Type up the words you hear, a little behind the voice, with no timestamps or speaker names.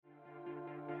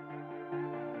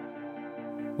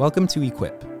Welcome to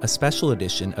Equip, a special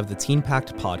edition of the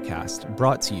TeenPact podcast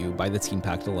brought to you by the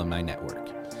TeenPact Alumni Network.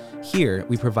 Here,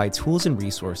 we provide tools and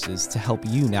resources to help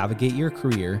you navigate your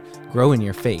career, grow in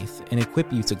your faith, and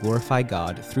equip you to glorify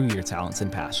God through your talents and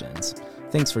passions.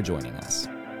 Thanks for joining us.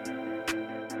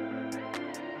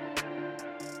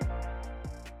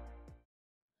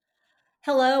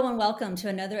 Hello and welcome to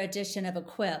another edition of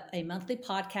Equip, a monthly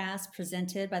podcast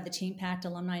presented by the TeenPact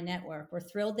Alumni Network. We're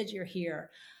thrilled that you're here.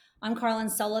 I'm Carlin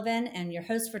Sullivan and your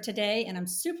host for today, and I'm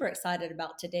super excited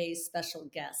about today's special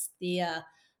guest. The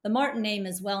Martin name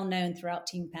is well known throughout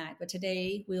TeenPact, but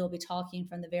today we will be talking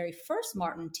from the very first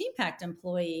Martin TeenPact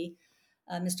employee,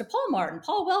 Mr. Paul Martin.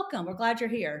 Paul, welcome. We're glad you're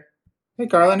here. Hey,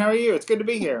 Carlin, how are you? It's good to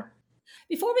be here.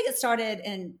 Before we get started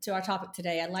into our topic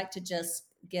today, I'd like to just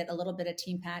get a little bit of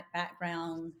TeenPact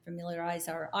background, familiarize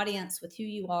our audience with who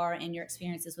you are and your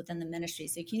experiences within the ministry.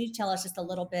 So can you tell us just a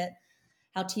little bit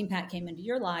how TeenPact came into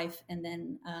your life and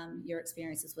then your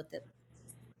experiences with it?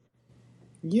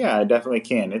 Yeah, I definitely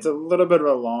can. It's a little bit of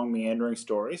a long, meandering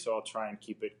story, so I'll try and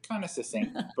keep it kind of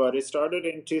succinct. But it started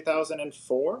in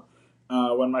 2004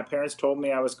 when my parents told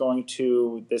me I was going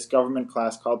to this government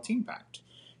class called TeenPact.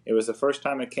 It was the first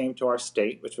time it came to our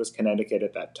state, which was Connecticut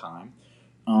at that time.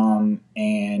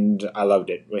 And I loved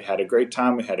it. We had a great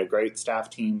time. We had a great staff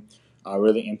team,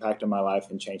 really impacted my life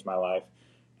and changed my life.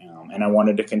 And I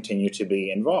wanted to continue to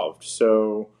be involved.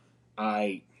 So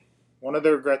one of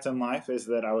the regrets in life is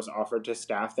that I was offered to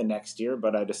staff the next year,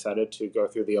 but I decided to go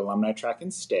through the alumni track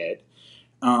instead,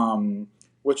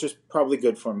 which was probably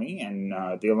good for me. And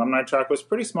the alumni track was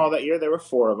pretty small that year. There were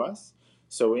 4 of us.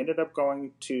 So we ended up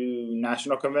going to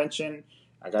National Convention.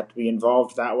 I got to be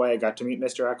involved that way. I got to meet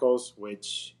Mr. Eccles,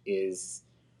 which he's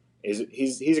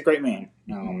a great man.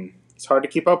 It's hard to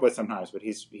keep up with sometimes, but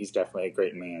he's definitely a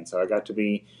great man. So I got to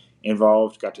be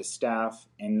involved, got to staff,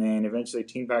 and then eventually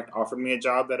TeenPact offered me a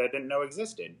job that I didn't know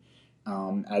existed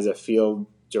as a field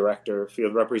director,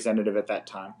 field representative at that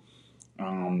time.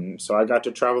 So I got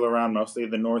to travel around mostly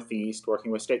the Northeast,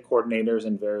 working with state coordinators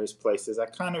in various places.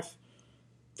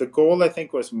 The goal, I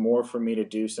think, was more for me to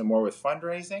do some more with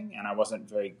fundraising, and I wasn't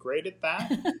very great at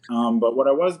that. But what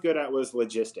I was good at was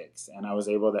logistics, and I was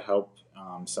able to help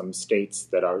some states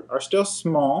that are still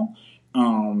small,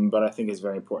 but I think it's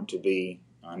very important to be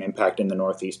an impact in the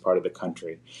Northeast part of the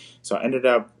country. So I ended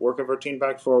up working for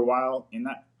TeenPact for a while in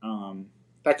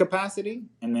that capacity,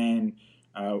 and then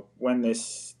when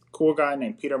this cool guy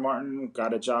named Peter Martin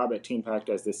got a job at TeenPact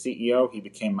as the CEO, he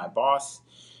became my boss.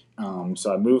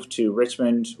 So I moved to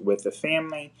Richmond with the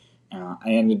family. I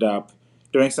ended up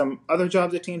doing some other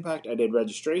jobs at TeenPact. I did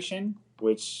registration,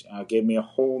 which gave me a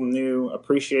whole new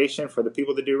appreciation for the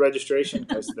people that do registration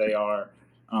because they are,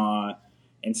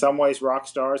 in some ways, rock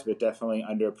stars, but definitely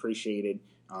underappreciated.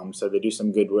 So they do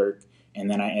some good work. And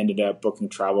then I ended up booking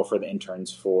travel for the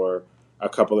interns for a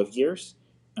couple of years.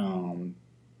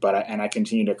 But I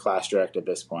continue to class direct at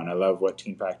this point. I love what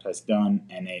TeenPact has done,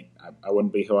 and I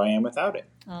wouldn't be who I am without it.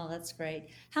 Oh, that's great.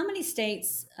 How many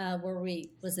states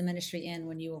was the ministry in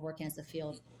when you were working as a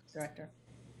field director?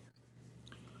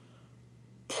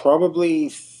 Probably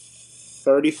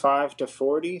 35 to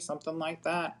 40, something like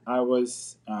that. I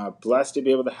was blessed to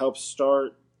be able to help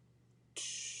start.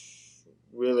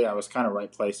 Really, I was kind of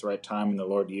right place, right time, and the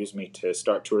Lord used me to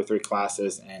start 2 or 3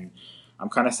 classes, and I'm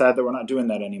kind of sad that we're not doing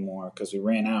that anymore because we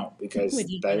ran out, because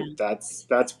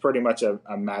that's pretty much a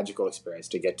magical experience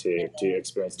to get to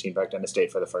experience TeenPact in the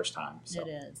state for the first time. So. It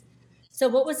is. So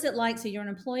what was it like? So you're an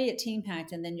employee at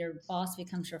TeenPact and then your boss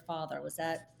becomes your father. Was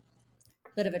that a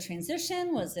bit of a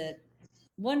transition? Was it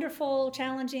wonderful,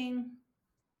 challenging?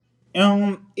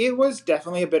 It was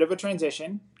definitely a bit of a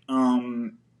transition.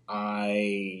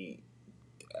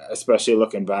 Especially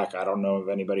looking back, I don't know of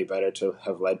anybody better to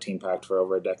have led TeenPact for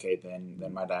over a decade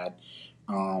than my dad.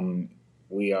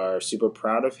 We are super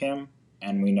proud of him,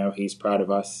 and we know he's proud of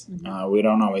us. Mm-hmm. We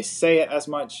don't always say it as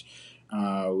much.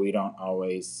 We don't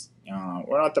always.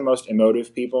 We're not the most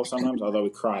emotive people sometimes, although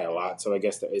we cry a lot. So I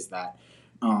guess there is that.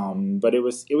 But it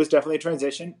was definitely a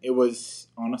transition. It was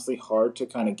honestly hard to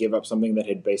kind of give up something that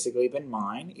had basically been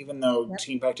mine, even though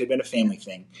TeenPact had been a family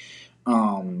thing.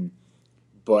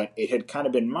 But it had kind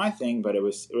of been my thing, but it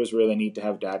was really neat to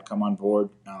have Dad come on board.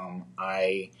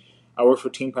 I worked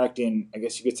for TeenPact in, I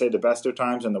guess you could say, the best of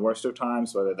times and the worst of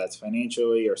times, whether that's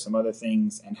financially or some other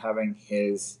things, and having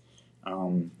his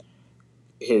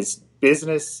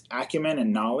business acumen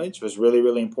and knowledge was really,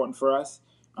 really important for us.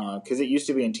 Because it used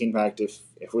to be in TeenPact,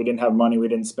 if we didn't have money, we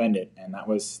didn't spend it, and that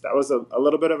was a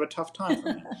little bit of a tough time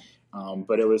for me.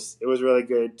 But it was really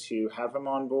good to have him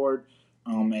on board,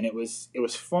 and it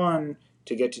was fun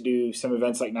to get to do some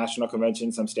events like National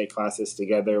Convention, some state classes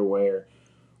together where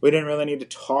we didn't really need to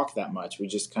talk that much. We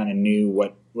just kind of knew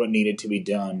what needed to be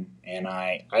done. And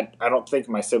I don't think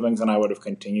my siblings and I would have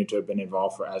continued to have been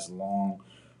involved for as long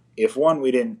if, one,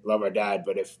 we didn't love our dad,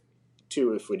 but if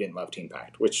we didn't love Teen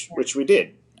Pact, which we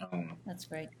did. That's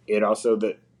great. It also,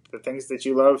 the things that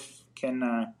you love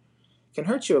can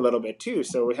hurt you a little bit too.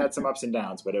 So we had some ups and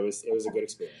downs, but it was a good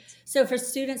experience. So for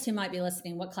students who might be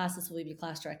listening, what classes will you be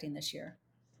class directing this year?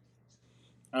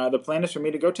 The plan is for me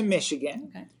to go to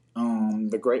Michigan, okay.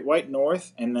 The Great White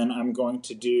North, and then I'm going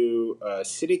to do a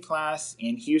city class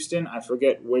in Houston. I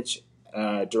forget which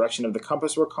direction of the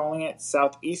compass we're calling it.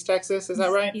 Southeast Texas, is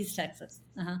that right? East Texas.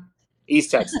 Uh-huh.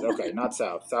 East Texas, okay, not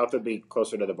south. South would be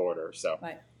closer to the border. So,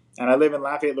 right. And I live in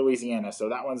Lafayette, Louisiana, so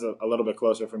that one's a little bit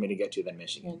closer for me to get to than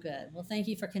Michigan. Well, good. Well, thank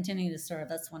you for continuing to serve.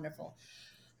 That's wonderful.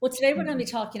 Well, today we're going to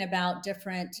be talking about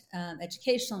different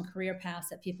educational and career paths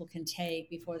that people can take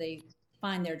before they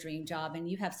find their dream job. And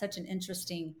you have such an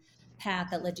interesting path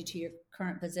that led you to your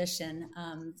current position.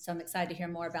 So I'm excited to hear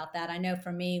more about that. I know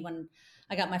for me, when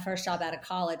I got my first job out of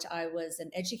college, I was an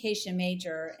education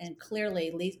major, and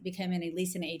clearly becoming a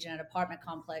leasing agent at an apartment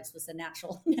complex was the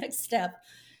natural next step.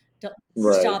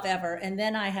 Job ever. And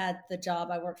then I had the job,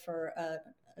 I worked for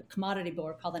a commodity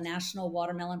board called the National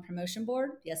Watermelon Promotion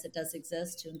Board. Yes, it does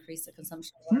exist, to increase the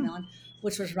consumption of watermelon,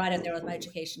 which was right up there with my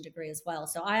education degree as well.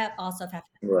 So I also have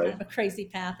kind of a crazy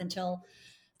path until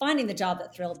finding the job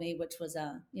that thrilled me, which was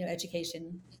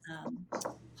education,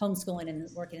 homeschooling, and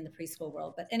working in the preschool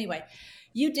world. But anyway,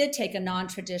 you did take a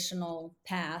non-traditional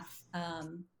path,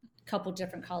 couple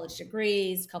different college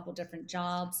degrees, couple different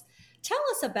jobs. Tell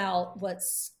us about what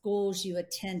schools you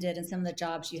attended and some of the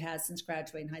jobs you had since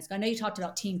graduating high school. I know you talked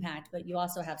about Teen Pact, but you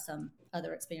also have some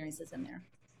other experiences in there.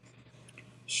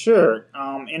 Sure.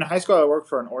 In high school, I worked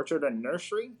for an orchard and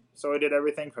nursery. So I did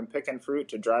everything from picking fruit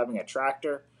to driving a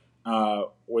tractor,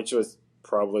 which was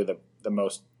probably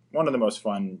one of the most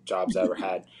fun jobs I ever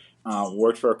had.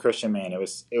 Worked for a Christian man. It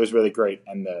was really great.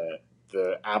 And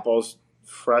the apples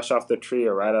fresh off the tree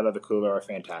or right out of the cooler are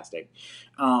fantastic.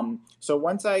 So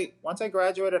once I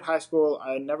graduated high school,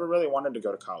 I never really wanted to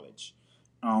go to college.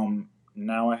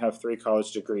 Now I have 3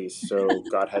 college degrees, so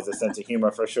God has a sense of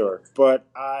humor for sure. But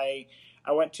I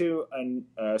went to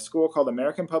a school called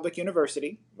American Public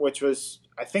University, which was,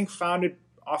 I think, founded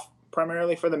off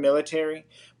primarily for the military,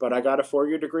 but I got a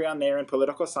 4-year degree on there in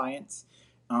political science,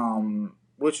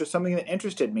 which was something that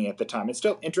interested me at the time. It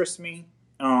still interests me.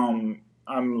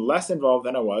 I'm less involved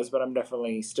than I was, but I'm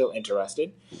definitely still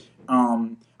interested.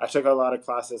 I took a lot of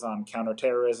classes on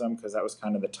counterterrorism because that was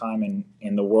kind of the time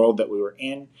in the world that we were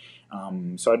in.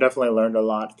 So I definitely learned a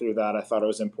lot through that. I thought it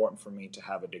was important for me to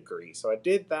have a degree. So I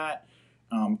did that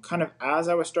kind of as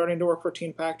I was starting to work for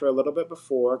Teen Pact, or a little bit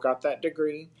before, got that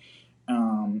degree.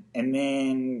 And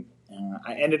then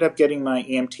I ended up getting my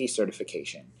EMT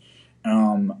certification.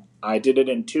 I did it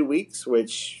in 2 weeks,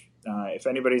 which... if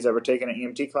anybody's ever taken an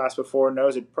EMT class before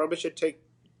knows it probably should take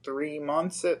 3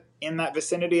 months in that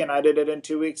vicinity, and I did it in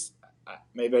 2 weeks.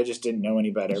 Maybe I just didn't know any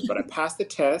better, but I passed the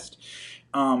test.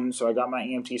 So I got my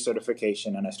EMT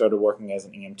certification, and I started working as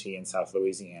an EMT in South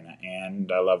Louisiana,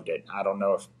 and I loved it. I don't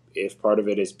know if part of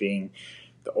it is being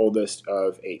the oldest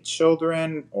of 8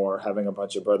 children or having a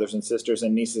bunch of brothers and sisters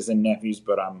and nieces and nephews,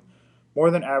 but I'm more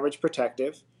than average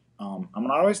protective. I'm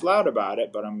not always loud about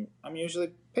it, but I'm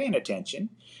usually paying attention.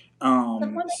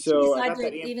 So I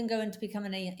decided to even go into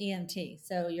becoming an EMT.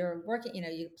 So you're working,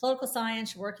 you political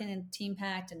science, you're working in Teen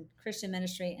Pact and Christian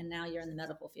ministry, and now you're in the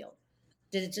medical field.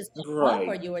 Did it just come up,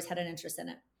 or you always had an interest in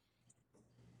it?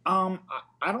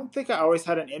 I don't think I always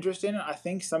had an interest in it. I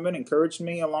think someone encouraged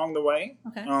me along the way.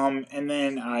 Okay. And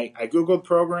then I Googled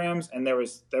programs, and there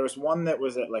was one that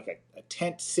was at like a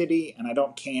tent city, and I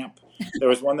don't camp. There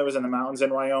was one that was in the mountains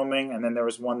in Wyoming, and then there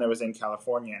was one that was in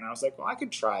California. And I was like, well, I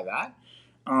could try that.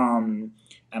 And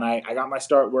I got my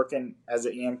start working as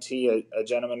an EMT. A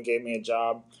gentleman gave me a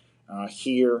job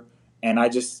here, and I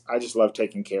just love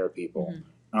taking care of people.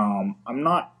 Mm-hmm.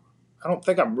 I don't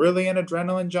think I'm really an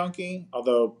adrenaline junkie,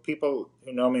 although people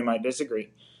who know me might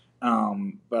disagree.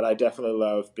 But I definitely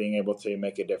love being able to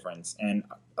make a difference. And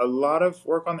a lot of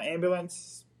work on the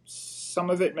ambulance, some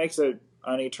of it makes an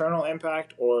eternal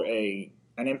impact or an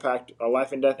impact, a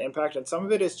life and death impact, and some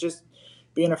of it is just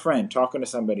being a friend, talking to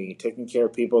somebody, taking care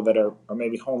of people that are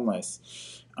maybe homeless.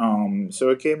 So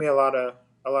it gave me a lot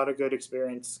of good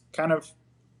experience. Kind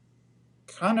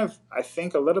of, I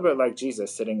think a little bit like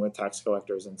Jesus sitting with tax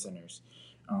collectors and sinners,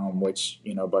 which,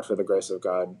 but for the grace of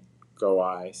God, go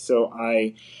I. So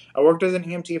I worked as an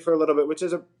EMT for a little bit, which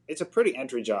is it's a pretty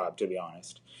entry job, to be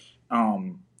honest.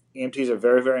 EMTs are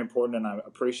very, very important, and I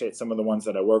appreciate some of the ones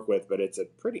that I work with, but it's a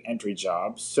pretty entry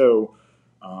job. So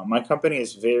My company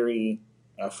is very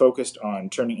focused on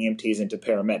turning EMTs into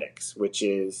paramedics, which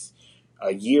is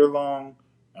a year-long.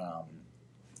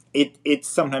 It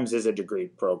sometimes is a degree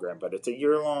program, but it's a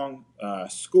year-long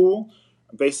school.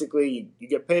 Basically, you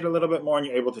get paid a little bit more and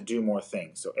you're able to do more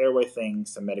things. So airway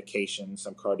things, some medication,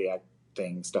 some cardiac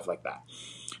things, stuff like that.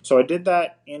 So I did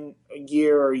that in a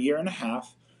year or a year and a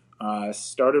half.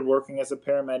 Started working as a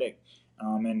paramedic,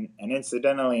 and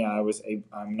incidentally,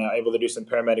 I'm now able to do some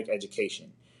paramedic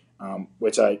education,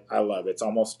 which I love. It's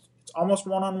almost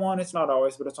one-on-one. It's not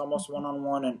always, but it's almost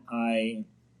one-on-one, and I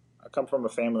come from a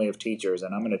family of teachers,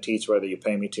 and I'm going to teach whether you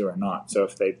pay me to or not. So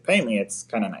if they pay me, it's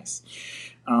kind of nice.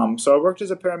 So I worked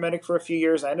as a paramedic for a few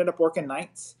years. I ended up working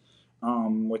nights,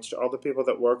 which to all the people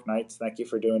that work nights, thank you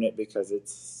for doing it, because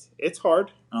it's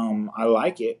hard. I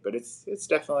like it, but it's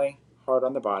definitely hard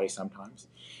on the body sometimes.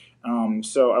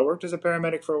 So I worked as a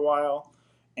paramedic for a while,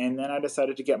 and then I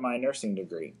decided to get my nursing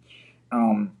degree.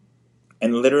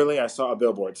 And literally, I saw a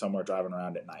billboard somewhere driving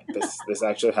around at night. This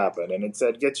actually happened, and it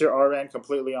said, "Get your RN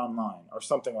completely online," or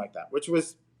something like that, which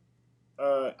was,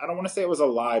 I don't want to say it was a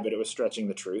lie, but it was stretching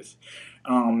the truth.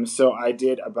 So I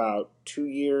did about 2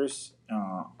 years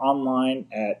online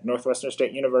at Northwestern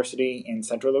State University in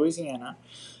Central Louisiana,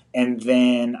 and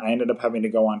then I ended up having to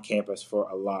go on campus for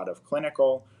a lot of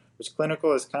clinical, which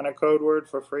clinical is kind of code word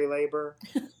for free labor,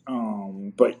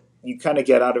 but you kind of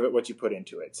get out of it what you put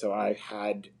into it. So I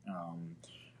had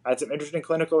some interesting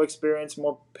clinical experience,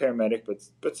 more paramedic,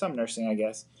 but some nursing, I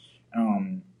guess.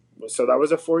 So that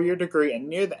was a 4-year degree, and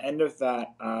near the end of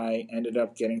that, I ended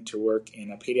up getting to work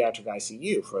in a pediatric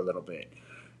ICU for a little bit,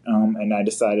 and I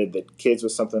decided that kids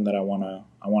was something that I want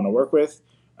to work with.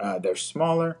 They're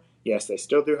smaller. Yes, they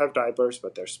still do have diapers,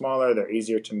 but they're smaller. They're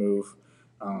easier to move.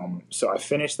 So I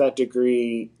finished that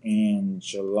degree in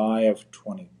July of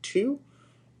 22,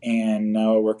 and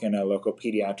now I work in a local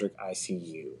pediatric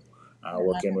ICU,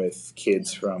 working with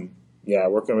kids from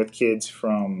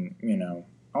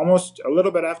almost a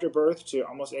little bit after birth to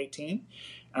almost 18.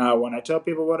 When I tell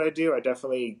people what I do, I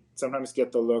definitely sometimes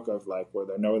get the look of like, well,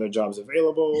 there are no other jobs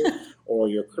available, or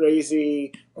you're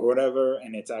crazy, or whatever.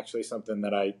 And it's actually something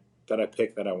that I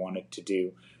picked that I wanted to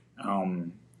do.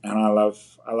 And I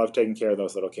love taking care of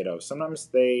those little kiddos. Sometimes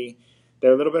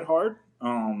they're a little bit hard.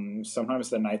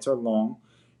 Sometimes the nights are long.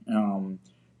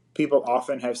 People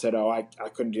often have said, "Oh, I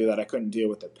couldn't do that. I couldn't deal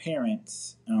with the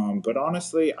parents." But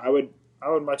honestly, I would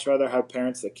much rather have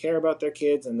parents that care about their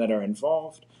kids and that are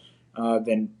involved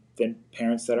than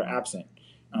parents that are absent.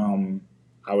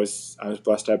 I was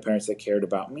blessed to have parents that cared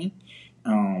about me.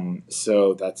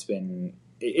 So that's been.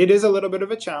 It is a little bit of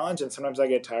a challenge, and sometimes I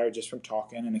get tired just from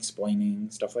talking and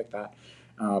explaining stuff like that.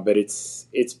 But it's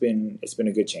been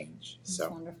a good change. So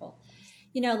that's wonderful.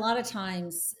 A lot of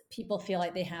times people feel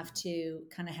like they have to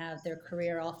kind of have their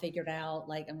career all figured out.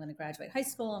 Like, I'm going to graduate high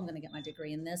school, I'm going to get my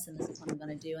degree in this, and this is what I'm going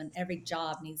to do. And every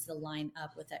job needs to line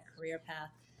up with that career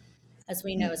path. As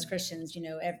we know, as Christians,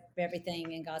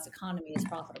 everything in God's economy is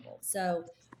profitable. So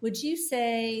would you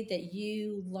say that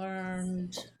you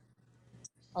learned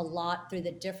a lot through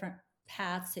the different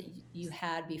paths that you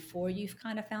had before you've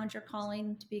kind of found your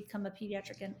calling to become a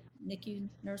pediatric and NICU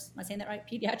nurse? Am I saying that right?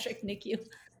 Pediatric NICU?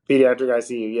 Pediatric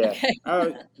ICU, yeah.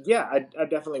 Okay. Yeah, I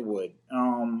definitely would.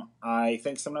 I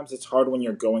think sometimes it's hard when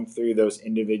you're going through those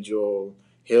individual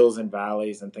hills and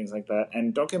valleys and things like that.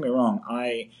 And don't get me wrong,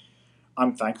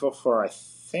 I'm thankful for, I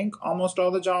think, almost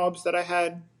all the jobs that I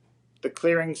had. The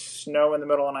clearing snow in the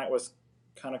middle of the night was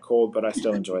kind of cold, but I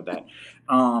still enjoyed that.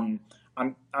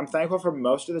 I'm thankful for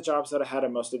most of the jobs that I had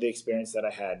and most of the experience that I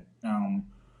had.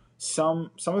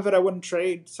 Some of it I wouldn't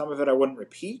trade, some of it I wouldn't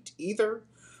repeat either.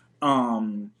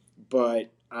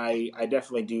 But I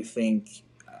definitely do think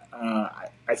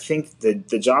I think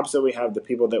the jobs that we have, the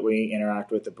people that we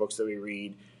interact with, the books that we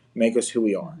read, make us who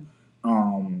we are.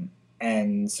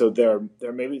 And so there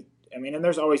may be, and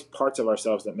there's always parts of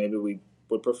ourselves that maybe we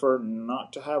would prefer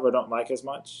not to have or don't like as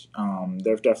much.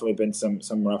 There have definitely been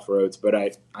some rough roads, but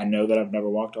I know that I've never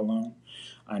walked alone.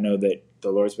 I know that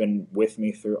the Lord's been with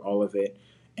me through all of it.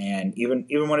 And even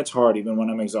when it's hard, even when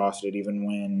I'm exhausted, even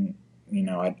when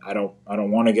I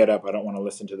don't want to get up, I don't want to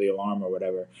listen to the alarm or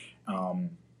whatever.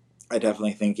 I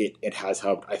definitely think it has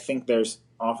helped. I think there's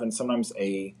often sometimes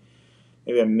maybe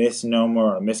a misnomer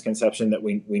or a misconception that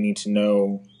we need to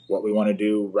know what we want to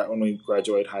do right when we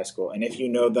graduate high school. And if you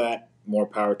know that, more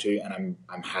power to you, and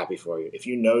I'm happy for you. If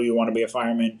you know you want to be a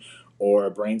fireman or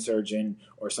a brain surgeon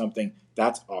or something,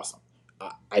 that's awesome.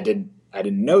 I didn't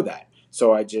know that,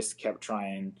 so I just kept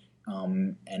trying.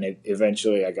 And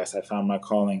eventually, I guess I found my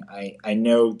calling. I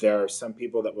know there are some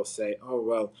people that will say, "Oh,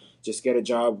 well, just get a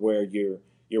job where you're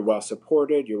you're well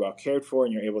supported, you're well cared for,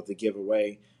 and you're able to give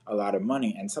away a lot of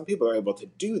money. And some people are able to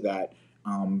do that.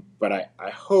 But I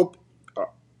hope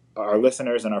our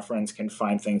listeners and our friends can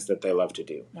find things that they love to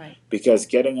do. Right. Because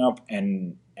getting up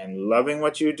and loving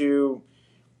what you do,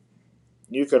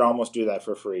 you could almost do that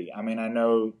for free. I mean, I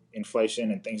know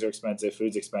inflation and things are expensive,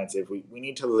 food's expensive. We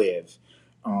need to live.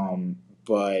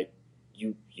 But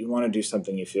you want to do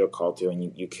something you feel called to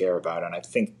and you care about. And I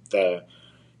think the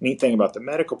neat thing about the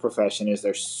medical profession is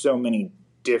there's so many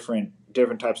different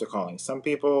types of callings. Some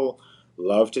people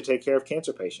love to take care of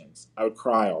cancer patients. I would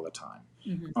cry all the time.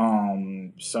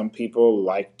 Mm-hmm. Some people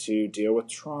like to deal with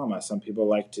trauma. Some people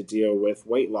like to deal with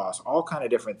weight loss, all kind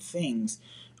of different things.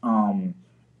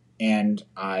 And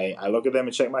I look at them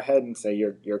and shake my head and say,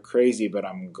 you're crazy, but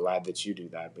I'm glad that you do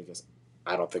that because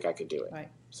I don't think I could do it. Right.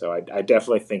 So I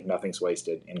definitely think nothing's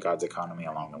wasted in God's economy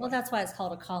along the way. Well, that's why it's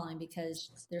called a calling,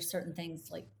 because there's certain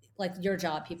things like your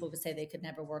job, people would say they could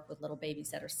never work with little babies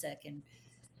that are sick, and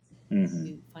mm-hmm.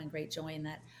 you find great joy in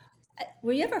that.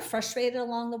 Were you ever frustrated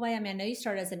along the way? I mean, I know you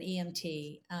started as an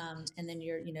EMT, and then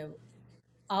you're,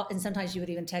 and sometimes you would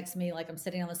even text me, like, I'm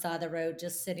sitting on the side of the road,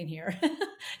 just sitting here.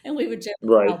 And we would joke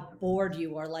how bored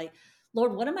you are. Like,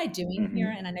 Lord, what am I doing mm-hmm.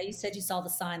 here? And I know you said you saw the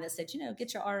sign that said,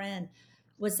 get your RN.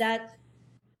 Was that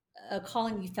a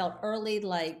calling you felt early,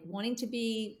 like wanting to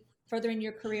be further in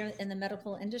your career in the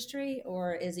medical industry?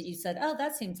 Or is it you said, oh,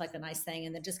 that seems like a nice thing,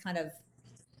 and then just kind of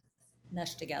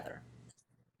meshed together?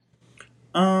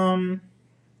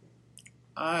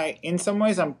 In some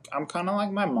ways, I'm kind of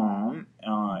like my mom.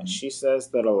 She says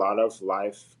that a lot of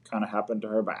life kind of happened to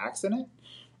her by accident,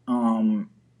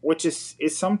 which is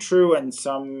some true and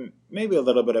some maybe a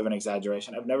little bit of an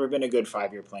exaggeration. I've never been a good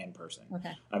 5-year plan person.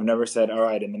 Okay. I've never said, all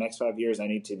right, in the next 5 years, I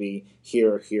need to be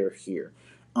here, here, here.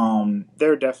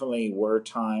 There definitely were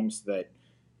times that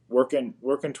working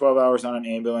 12 hours on an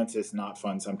ambulance is not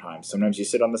fun sometimes. Sometimes you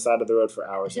sit on the side of the road for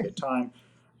hours at a time.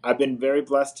 I've been very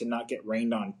blessed to not get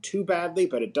rained on too badly,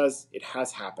 but it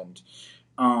has happened.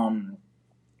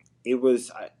 It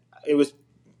was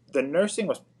the nursing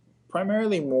was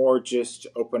primarily more just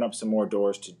to open up some more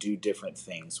doors to do different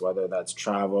things, whether that's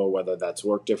travel, whether that's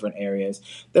work different areas.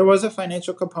 There was a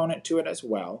financial component to it as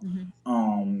well,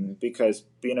 mm-hmm. Because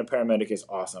being a paramedic is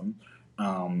awesome.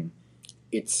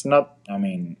 It's not, I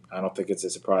mean, I don't think it's a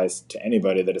surprise to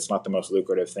anybody that it's not the most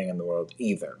lucrative thing in the world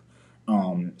either.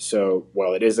 So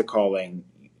while it is a calling,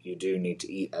 you do need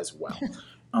to eat as well.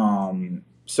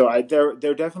 So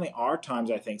there definitely are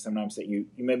times, I think, sometimes that you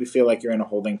maybe feel like you're in a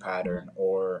holding pattern,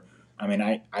 or, I mean,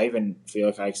 I even feel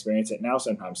like I experience it now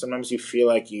sometimes. Sometimes you feel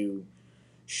like you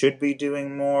should be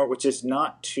doing more, which is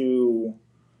not to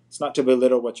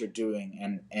belittle what you're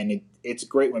doing. And it's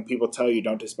great when people tell you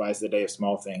don't despise the day of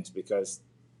small things, because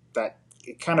that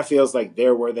it kind of feels like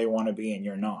they're where they want to be and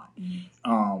you're not.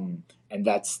 Mm-hmm. And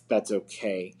that's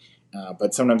okay.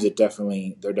 But sometimes there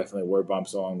definitely were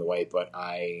bumps along the way, but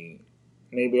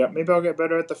maybe I'll get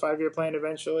better at the 5-year plan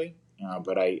eventually.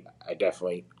 But I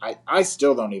definitely, I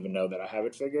still don't even know that I have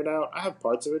it figured out. I have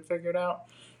parts of it figured out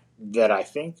that I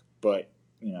think, but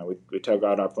we tell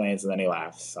God our plans and then he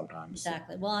laughs sometimes.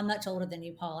 Exactly. Well, I'm much older than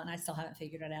you, Paul, and I still haven't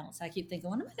figured it out. So I keep thinking,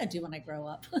 what am I going to do when I grow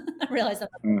up? I realize I'm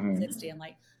mm-hmm. 60. I'm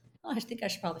like, I think I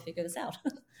should probably figure this out.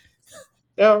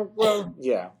 Oh, well,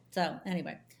 yeah. So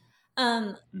anyway,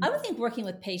 I would think working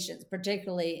with patients,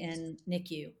 particularly in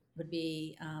NICU, would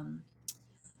be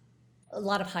a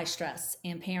lot of high stress,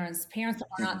 and parents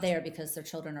are not there because their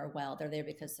children are well. They're there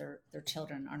because their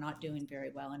children are not doing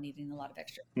very well and needing a lot of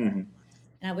extra care. Mm-hmm.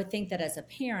 And I would think that as a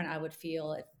parent, I would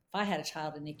feel, if I had a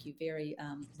child in NICU, very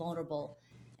vulnerable.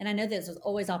 And I know there's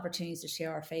always opportunities to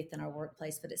share our faith in our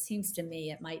workplace, but it seems to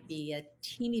me it might be a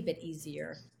teeny bit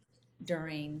easier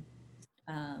during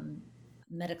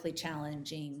medically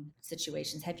challenging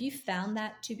situations. Have you found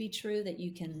that to be true, that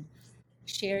you can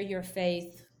share your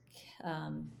faith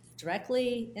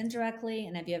directly, indirectly,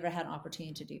 and have you ever had an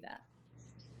opportunity to do that?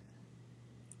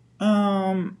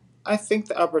 I think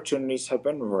the opportunities have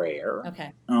been rare.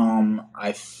 Okay.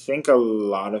 I think a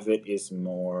lot of it is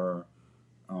more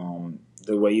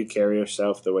the way you carry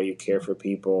yourself, the way you care for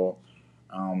people.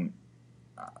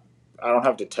 I don't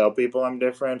have to tell people I'm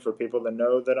different for people to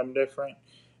know that I'm different.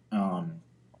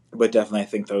 But definitely I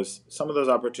think some of those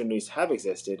opportunities have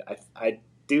existed. I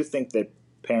do think that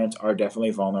parents are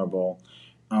definitely vulnerable.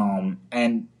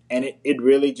 And it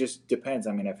really just depends.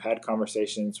 I mean, I've had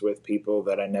conversations with people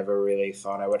that I never really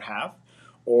thought I would have,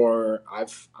 or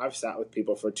I've sat with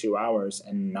people for 2 hours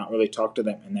and not really talked to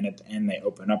them, and then at the end they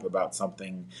open up about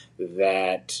something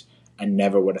that I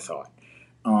never would have thought.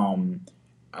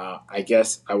 I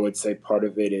guess I would say part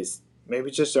of it is maybe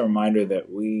just a reminder that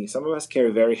some of us carry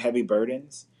very heavy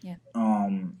burdens. Yeah.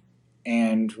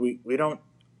 And we don't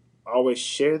always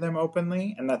share them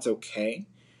openly, and that's okay.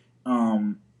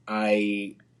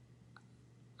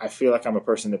 I feel like I'm a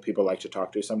person that people like to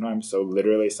talk to sometimes. So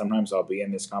literally, sometimes I'll be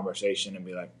in this conversation and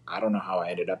be like, I don't know how I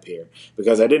ended up here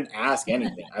because I didn't ask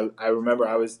anything. I remember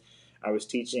I was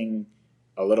teaching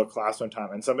a little class one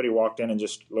time, and somebody walked in and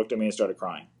just looked at me and started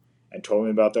crying and told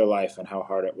me about their life and how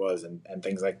hard it was and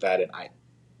things like that. And I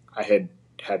had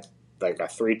like a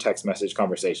 3 text message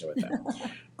conversation with them.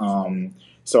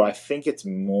 So I think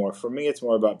for me, it's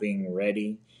more about being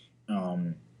ready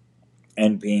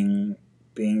and being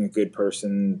a good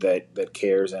person that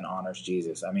cares and honors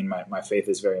Jesus. I mean, my faith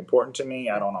is very important to me.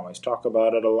 I don't always talk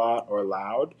about it a lot or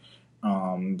loud,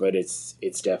 but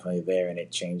it's definitely there, and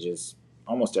it changes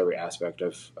almost every aspect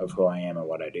of who I am and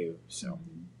what I do. So,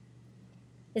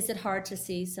 is it hard to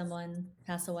see someone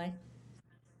pass away?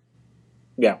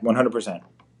 Yeah, 100%.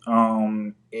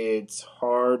 It's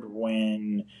hard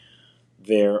when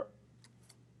they're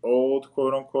old,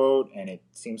 quote unquote, and it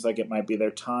seems like it might be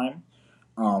their time.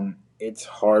 It's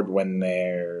hard when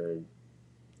they're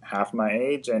half my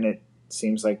age and it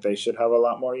seems like they should have a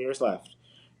lot more years left.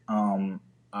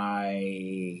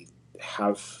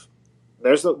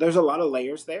 There's a lot of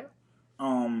layers there.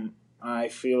 I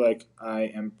feel like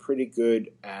I am pretty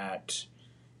good at,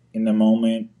 in the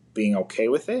moment, being okay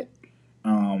with it.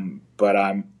 But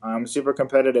I'm super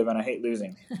competitive and I hate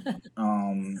losing.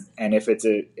 And if it's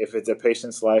a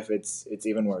patient's life, it's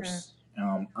even worse.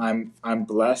 Sure. I'm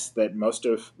blessed that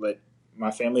my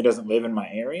family doesn't live in my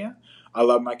area. I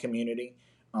love my community,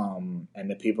 and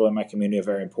the people in my community are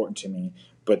very important to me.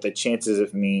 But the chances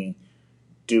of me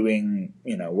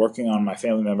working on my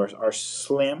family members are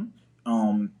slim.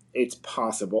 It's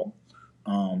possible.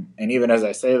 And even as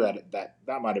I say that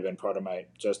might have been part of my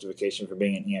justification for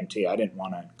being an EMT. I didn't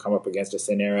want to come up against a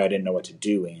scenario I didn't know what to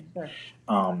do in. Sure.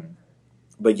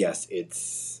 But yes,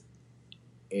 it's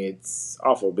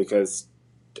awful because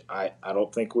I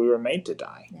don't think we were made to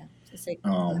die. Yeah.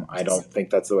 I don't think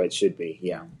that's the way it should be.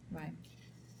 Yeah. Right.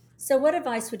 So what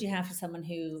advice would you have for someone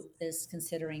who is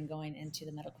considering going into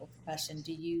the medical profession?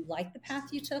 Do you like the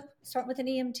path you took? Start with an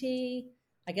EMT?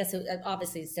 I guess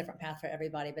obviously it's a different path for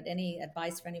everybody, but any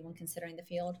advice for anyone considering the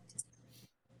field?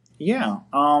 Yeah.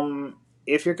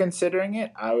 If you're considering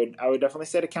it, I would definitely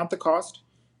say to count the cost.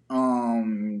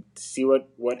 See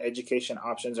what education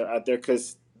options are out there,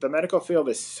 because the medical field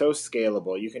is so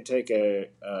scalable. You can take a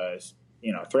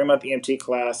 3-month EMT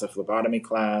class, a phlebotomy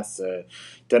class, a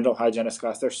dental hygienist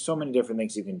class. There's so many different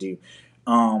things you can do.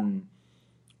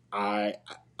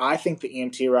 I think the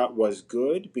EMT route was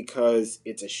good because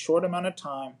it's a short amount of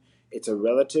time. It's a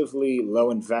relatively low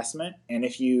investment, and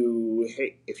if you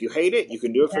hate it, you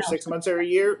can do it for 6 months or a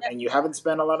year, and you haven't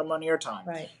spent a lot of money or time.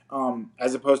 Right.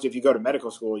 As opposed to if you go to medical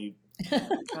school, you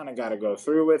kind of got to go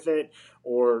through with it,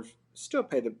 or still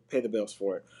pay the bills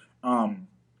for it.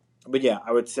 But yeah,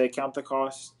 I would say count the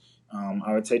cost.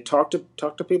 I would say talk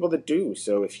to people that do.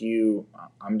 So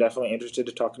I'm definitely interested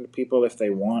to talking to people if they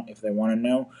want to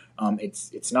know.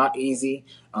 It's not easy,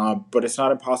 but it's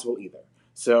not impossible either.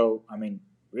 So I mean,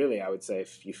 really, I would say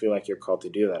if you feel like you're called to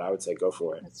do that, I would say go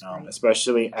for it. Right.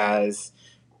 Especially as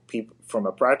people, from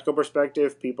a practical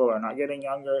perspective, people are not getting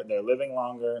younger; they're living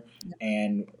longer,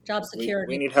 and job security.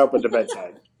 We need help at the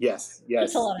bedside. Yes.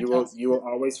 You will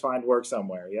always find work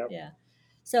somewhere. Yep. Yeah.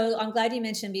 So I'm glad you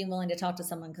mentioned being willing to talk to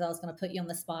someone, because I was going to put you on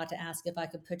the spot to ask if I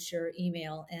could put your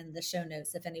email in the show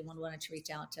notes if anyone wanted to reach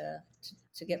out to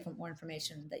get more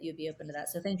information, that you'd be open to that.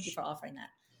 So thank you for offering that.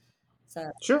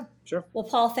 So Sure. Well,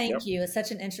 Paul, thank you. It's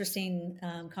such an interesting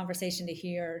conversation to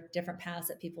hear different paths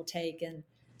that people take, and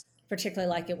particularly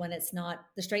like it when it's not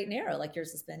the straight and narrow like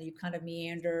yours has been. You kind of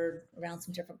meandered around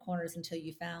some different corners until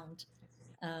you found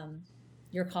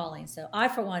your calling. So I,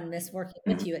 for one, miss working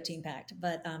with you at TeenPact,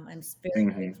 but I'm very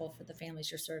grateful for the families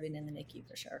you're serving in the NICU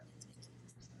for sure.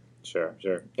 Sure.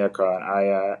 Yeah, Carlin.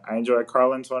 I enjoy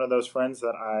Carlin's one of those friends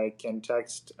that I can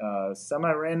text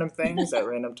semi-random things at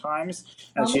random times,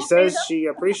 and she says she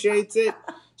appreciates it.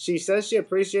 She says she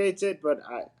appreciates it, but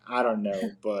I don't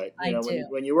know. But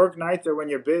when you work nights or when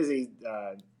you're busy,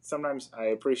 sometimes I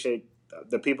appreciate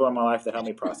the people in my life that help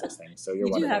me process things. So you're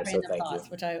one of those. So thank you.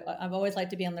 Which I've always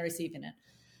liked to be on the receiving end.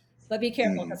 But be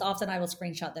careful, because often I will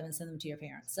screenshot them and send them to your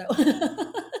parents. So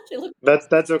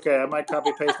that's okay. I might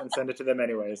copy paste and send it to them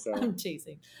anyway. So I'm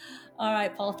teasing. All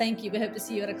right, Paul. Thank you. We hope to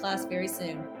see you at a class very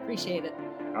soon. Appreciate it.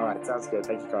 All right, sounds good.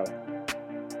 Thank you, Carla.